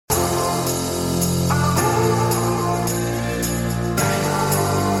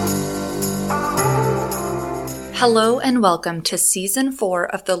Hello and welcome to Season 4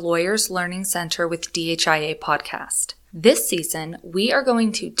 of the Lawyers Learning Center with DHIA podcast. This season, we are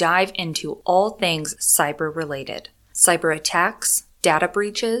going to dive into all things cyber-related. Cyber attacks, data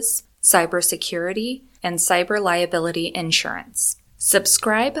breaches, cybersecurity, and cyber liability insurance.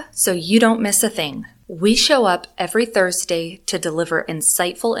 Subscribe so you don't miss a thing. We show up every Thursday to deliver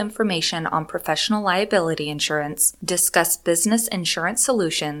insightful information on professional liability insurance, discuss business insurance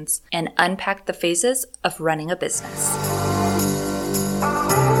solutions, and unpack the phases of running a business.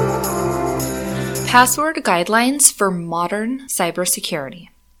 Password guidelines for modern cybersecurity.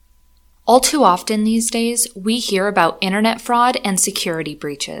 All too often these days, we hear about internet fraud and security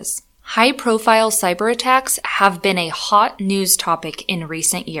breaches. High-profile cyber attacks have been a hot news topic in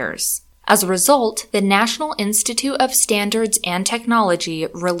recent years. As a result, the National Institute of Standards and Technology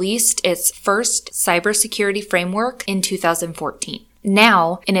released its first cybersecurity framework in 2014.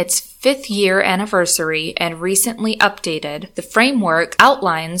 Now, in its 5th year anniversary and recently updated, the framework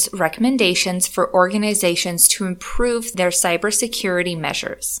outlines recommendations for organizations to improve their cybersecurity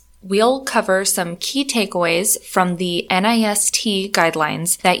measures. We'll cover some key takeaways from the NIST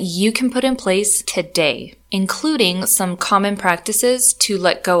guidelines that you can put in place today, including some common practices to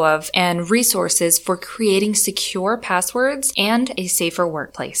let go of and resources for creating secure passwords and a safer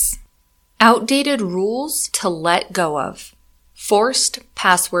workplace. Outdated rules to let go of. Forced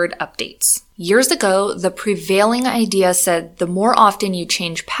password updates. Years ago, the prevailing idea said the more often you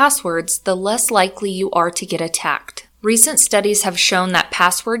change passwords, the less likely you are to get attacked. Recent studies have shown that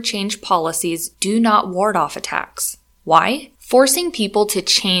password change policies do not ward off attacks. Why? Forcing people to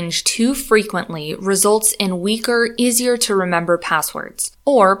change too frequently results in weaker, easier to remember passwords,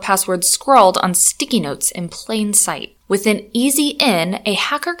 or passwords scrawled on sticky notes in plain sight. With an easy in, a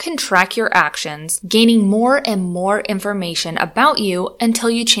hacker can track your actions, gaining more and more information about you until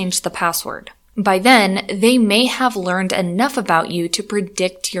you change the password. By then, they may have learned enough about you to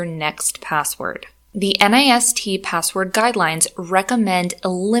predict your next password. The NIST password guidelines recommend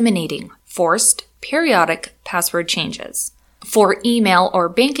eliminating forced, periodic password changes. For email or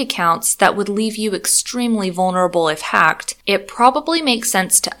bank accounts that would leave you extremely vulnerable if hacked, it probably makes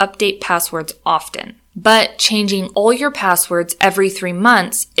sense to update passwords often. But changing all your passwords every 3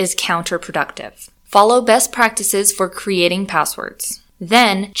 months is counterproductive. Follow best practices for creating passwords.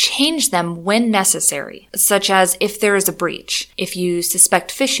 Then change them when necessary, such as if there is a breach, if you suspect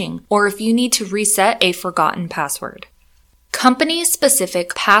phishing, or if you need to reset a forgotten password.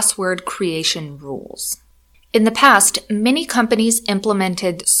 Company-specific password creation rules. In the past, many companies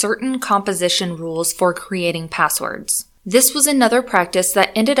implemented certain composition rules for creating passwords. This was another practice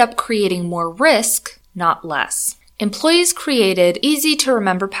that ended up creating more risk, not less. Employees created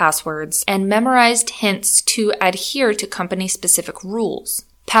easy-to-remember passwords and memorized hints to adhere to company-specific rules.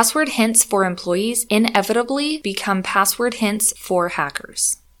 Password hints for employees inevitably become password hints for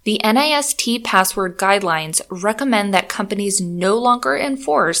hackers. The NIST password guidelines recommend that companies no longer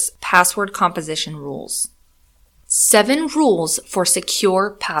enforce password composition rules. 7 rules for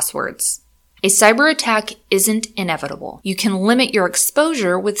secure passwords. A cyber attack isn't inevitable. You can limit your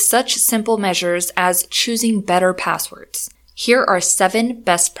exposure with such simple measures as choosing better passwords. Here are 7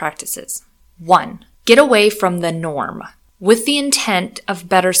 best practices. 1. Get away from the norm. With the intent of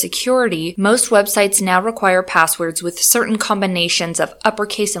better security, most websites now require passwords with certain combinations of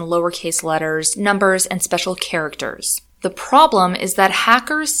uppercase and lowercase letters, numbers, and special characters. The problem is that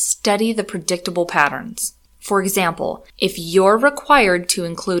hackers study the predictable patterns. For example, if you're required to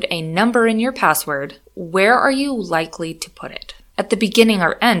include a number in your password, where are you likely to put it? At the beginning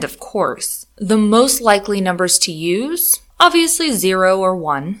or end, of course. The most likely numbers to use? Obviously 0 or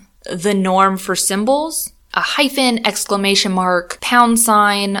 1. The norm for symbols? A hyphen, exclamation mark, pound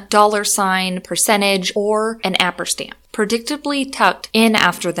sign, dollar sign, percentage, or an ampersand, predictably tucked in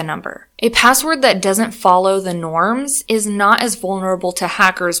after the number. A password that doesn't follow the norms is not as vulnerable to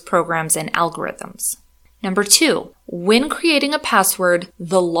hackers' programs and algorithms. Number 2, when creating a password,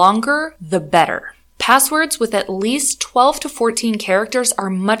 the longer, the better. Passwords with at least 12 to 14 characters are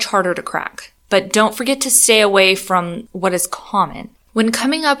much harder to crack. But don't forget to stay away from what is common. When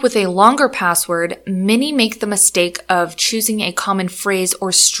coming up with a longer password, many make the mistake of choosing a common phrase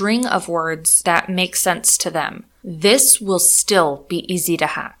or string of words that make sense to them. This will still be easy to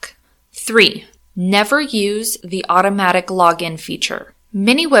hack. 3, never use the automatic login feature.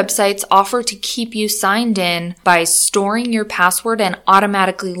 Many websites offer to keep you signed in by storing your password and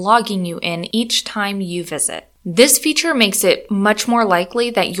automatically logging you in each time you visit. This feature makes it much more likely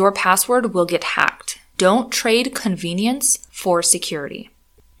that your password will get hacked. Don't trade convenience for security.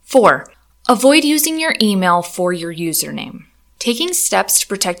 4. Avoid using your email for your username. Taking steps to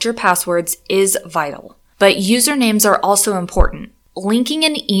protect your passwords is vital. But usernames are also important. Linking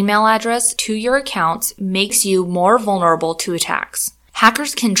an email address to your accounts makes you more vulnerable to attacks.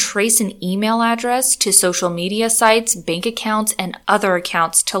 Hackers can trace an email address to social media sites, bank accounts, and other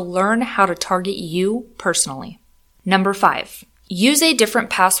accounts to learn how to target you personally. Number 5, use a different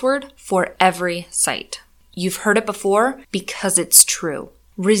password for every site. You've heard it before because it's true.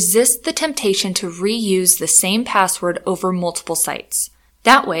 Resist the temptation to reuse the same password over multiple sites.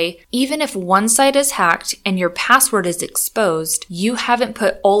 That way, even if one site is hacked and your password is exposed, you haven't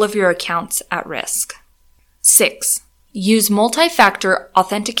put all of your accounts at risk. 6. Use multi-factor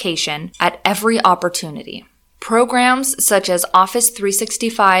authentication at every opportunity. Programs such as Office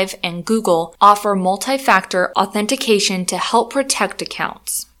 365 and Google offer multi-factor authentication to help protect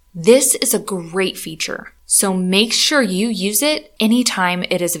accounts. This is a great feature, so make sure you use it anytime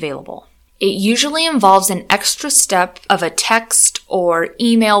it is available. It usually involves an extra step of a text or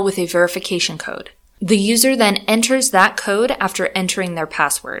email with a verification code. The user then enters that code after entering their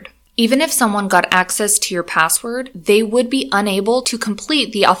password. Even if someone got access to your password, they would be unable to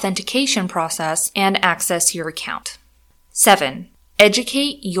complete the authentication process and access your account. 7.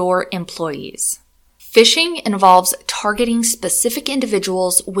 Educate your employees. Phishing involves targeting specific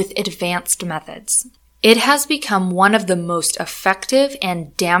individuals with advanced methods. It has become one of the most effective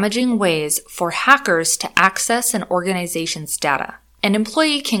and damaging ways for hackers to access an organization's data. An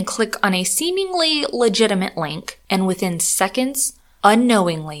employee can click on a seemingly legitimate link and within seconds,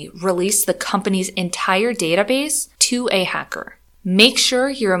 unknowingly release the company's entire database to a hacker. Make sure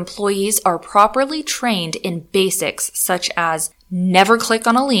your employees are properly trained in basics such as never click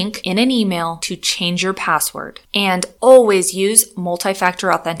on a link in an email to change your password, and always use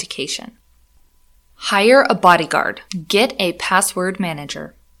multi-factor authentication. Hire a bodyguard. Get a password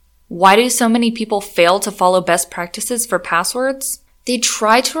manager. Why do so many people fail to follow best practices for passwords? They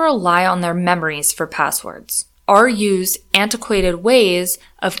try to rely on their memories for passwords, or use antiquated ways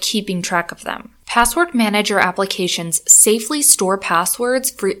of keeping track of them. Password manager applications safely store passwords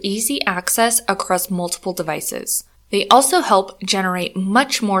for easy access across multiple devices. They also help generate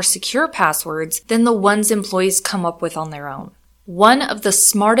much more secure passwords than the ones employees come up with on their own. One of the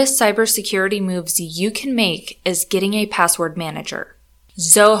smartest cybersecurity moves you can make is getting a password manager.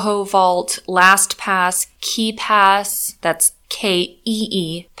 Zoho Vault, LastPass, KeePass, that's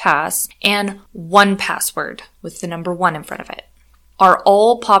K-E-E Pass, and 1Password with the number 1 in front of it, are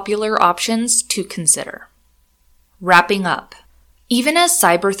all popular options to consider. Wrapping up. Even as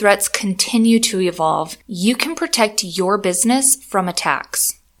cyber threats continue to evolve, you can protect your business from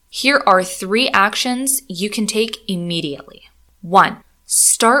attacks. Here are 3 actions you can take immediately. 1.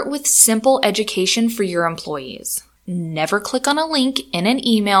 Start with simple education for your employees. Never click on a link in an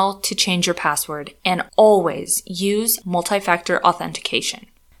email to change your password, and always use multi-factor authentication.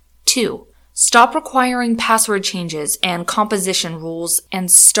 2. Stop requiring password changes and composition rules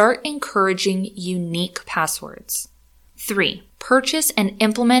and start encouraging unique passwords. 3. Purchase and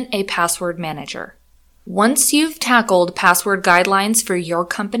implement a password manager. Once you've tackled password guidelines for your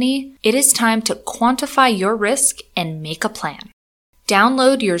company, it is time to quantify your risk and make a plan.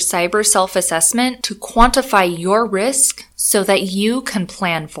 Download your cyber self-assessment to quantify your risk so that you can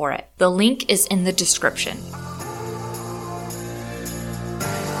plan for it. The link is in the description.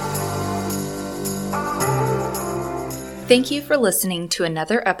 Thank you for listening to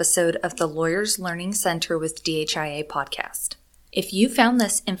another episode of the Lawyers Learning Center with DHIA podcast. If you found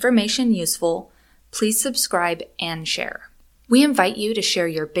this information useful, please subscribe and share. We invite you to share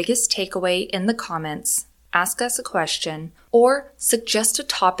your biggest takeaway in the comments, ask us a question, or suggest a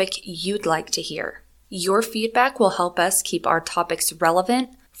topic you'd like to hear. Your feedback will help us keep our topics relevant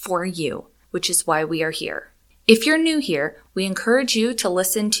for you, which is why we are here. If you're new here, we encourage you to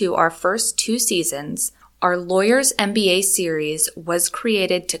listen to our first 2 seasons. Our Lawyers MBA series was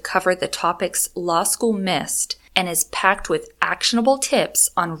created to cover the topics law school missed and is packed with actionable tips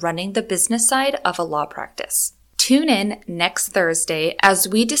on running the business side of a law practice. Tune in next Thursday as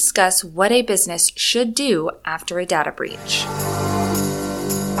we discuss what a business should do after a data breach.